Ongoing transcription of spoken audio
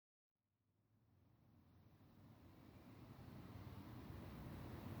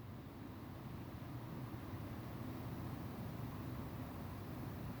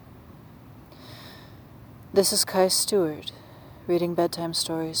This is Kai Stewart, reading bedtime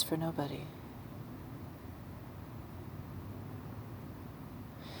stories for nobody.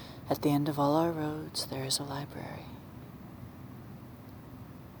 At the end of all our roads, there is a library.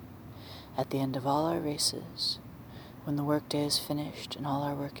 At the end of all our races, when the workday is finished and all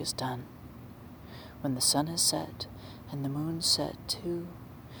our work is done, when the sun is set and the moon set too,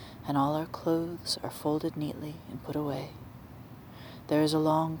 and all our clothes are folded neatly and put away, there is a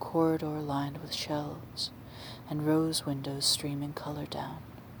long corridor lined with shelves and rose windows streaming color down.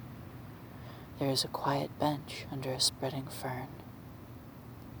 There is a quiet bench under a spreading fern.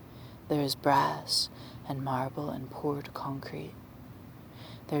 There is brass and marble and poured concrete.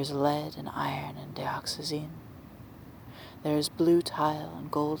 There is lead and iron and dioxazine. There is blue tile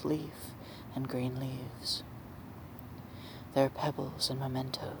and gold leaf and green leaves. There are pebbles and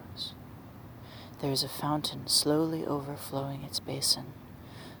mementos. There is a fountain slowly overflowing its basin,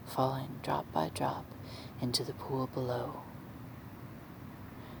 falling drop by drop into the pool below.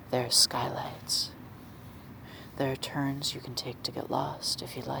 There are skylights. There are turns you can take to get lost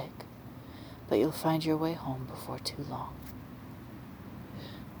if you like, but you'll find your way home before too long.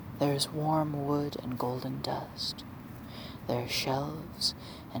 There is warm wood and golden dust. There are shelves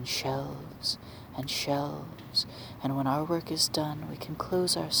and shelves and shelves, and when our work is done, we can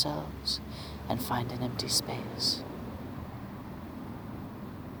close ourselves and find an empty space.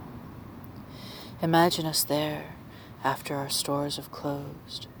 Imagine us there after our stores have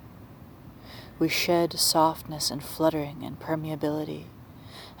closed. We shed softness and fluttering and permeability,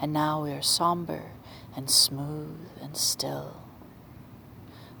 and now we are somber and smooth and still.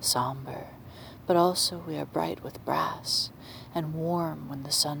 Somber, but also we are bright with brass and warm when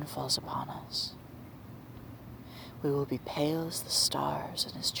the sun falls upon us. We will be pale as the stars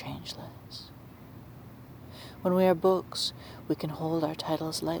and as changeless. When we are books, we can hold our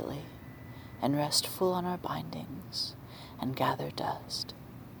titles lightly and rest full on our bindings and gather dust.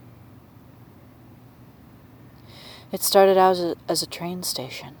 It started out as a train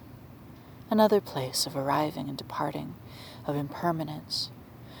station, another place of arriving and departing, of impermanence,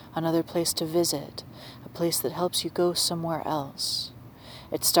 another place to visit, a place that helps you go somewhere else.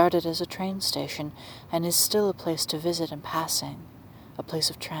 It started as a train station and is still a place to visit and passing, a place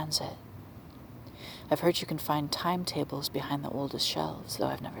of transit. I've heard you can find timetables behind the oldest shelves, though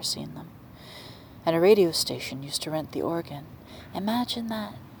I've never seen them. And a radio station used to rent the organ. Imagine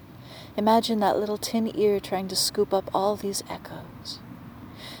that. Imagine that little tin ear trying to scoop up all these echoes.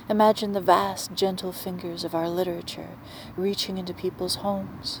 Imagine the vast, gentle fingers of our literature reaching into people's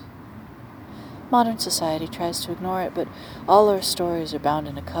homes. Modern society tries to ignore it, but all our stories are bound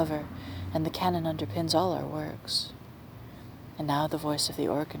in a cover, and the canon underpins all our works. And now the voice of the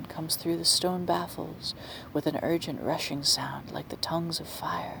organ comes through the stone baffles with an urgent rushing sound like the tongues of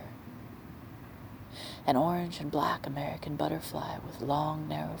fire. An orange and black American butterfly with long,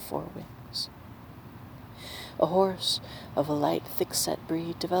 narrow forewings. A horse of a light, thick-set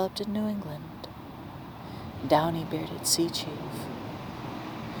breed developed in New England. Downy-bearded sea chief.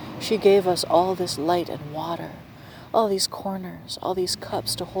 She gave us all this light and water, all these corners, all these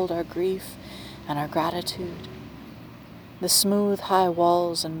cups to hold our grief and our gratitude. The smooth, high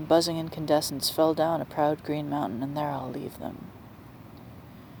walls and buzzing incandescents fell down a proud green mountain, and there I'll leave them.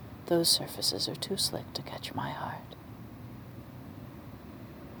 Those surfaces are too slick to catch my heart.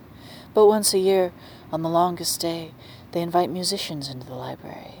 But once a year, on the longest day, they invite musicians into the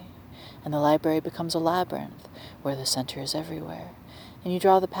library, and the library becomes a labyrinth where the center is everywhere, and you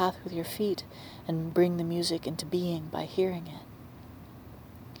draw the path with your feet and bring the music into being by hearing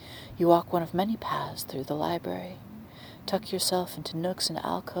it. You walk one of many paths through the library, tuck yourself into nooks and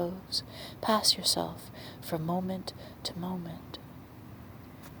alcoves, pass yourself from moment to moment.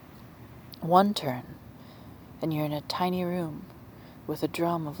 One turn, and you're in a tiny room with a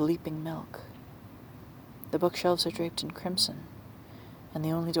drum of leaping milk. The bookshelves are draped in crimson, and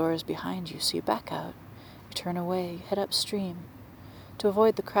the only door is behind you, so you back out. You turn away, you head upstream. To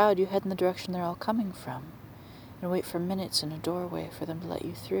avoid the crowd, you head in the direction they're all coming from, and wait for minutes in a doorway for them to let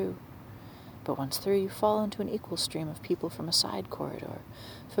you through. But once through, you fall into an equal stream of people from a side corridor,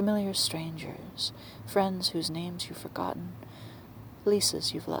 familiar strangers, friends whose names you've forgotten,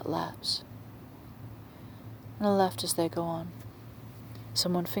 leases you've let lapse. And a left as they go on.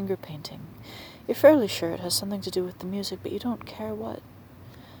 Someone finger painting. You're fairly sure it has something to do with the music, but you don't care what.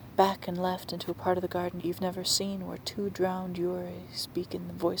 Back and left into a part of the garden you've never seen, where two drowned Yuri speak in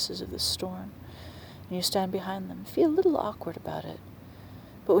the voices of the storm, and you stand behind them, feel a little awkward about it.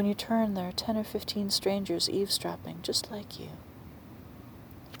 But when you turn, there are 10 or 15 strangers eavesdropping, just like you.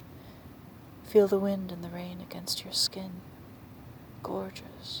 Feel the wind and the rain against your skin.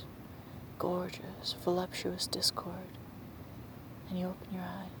 Gorgeous. gorgeous, voluptuous discord, and you open your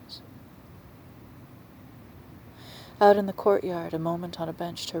eyes. Out in the courtyard, a moment on a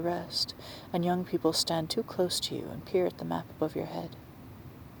bench to rest, and young people stand too close to you and peer at the map above your head.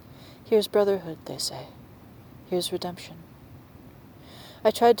 Here's brotherhood, they say. Here's redemption. I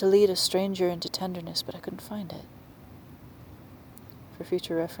tried to lead a stranger into tenderness, but I couldn't find it. For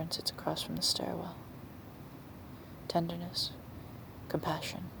future reference, it's across from the stairwell. Tenderness,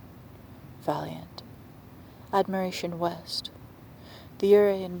 compassion, valiant, admiration west, the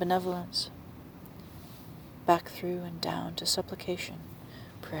Uraean benevolence, back through and down to supplication,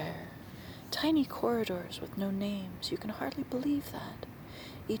 prayer, tiny corridors with no names. You can hardly believe that.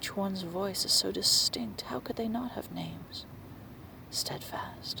 Each one's voice is so distinct. How could they not have names?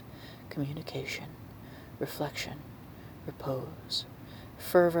 Steadfast, communication, reflection, repose,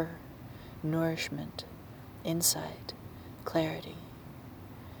 fervor, nourishment, insight, clarity,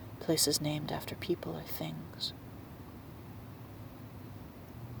 places named after people or things.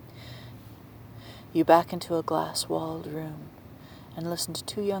 You back into a glass-walled room and listen to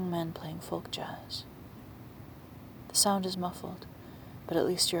two young men playing folk jazz. The sound is muffled, but at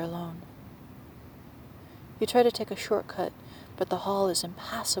least you're alone. You try to take a shortcut, but the hall is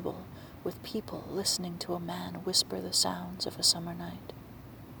impassable with people listening to a man whisper the sounds of a summer night.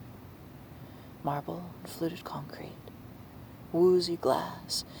 Marble and fluted concrete, woozy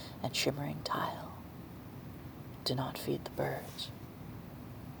glass and shimmering tile. Do not feed the birds.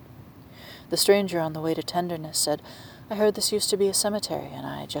 The stranger on the way to tenderness said, I heard this used to be a cemetery, and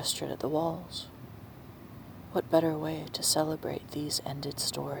I gestured at the walls. What better way to celebrate these ended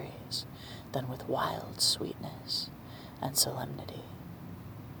stories than with wild sweetness and solemnity?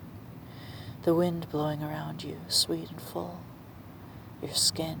 The wind blowing around you, sweet and full, your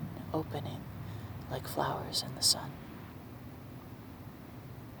skin opening like flowers in the sun.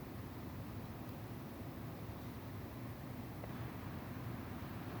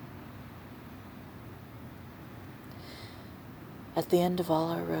 At the end of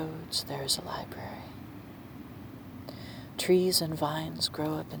all our roads, there is a library. Trees and vines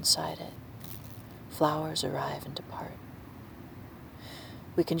grow up inside it. Flowers arrive and depart.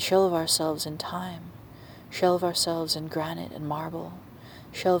 We can shelve ourselves in time, shelve ourselves in granite and marble,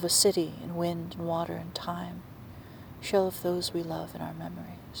 shelve a city in wind and water and time, shelve those we love in our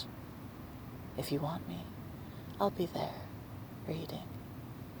memories. If you want me, I'll be there, reading.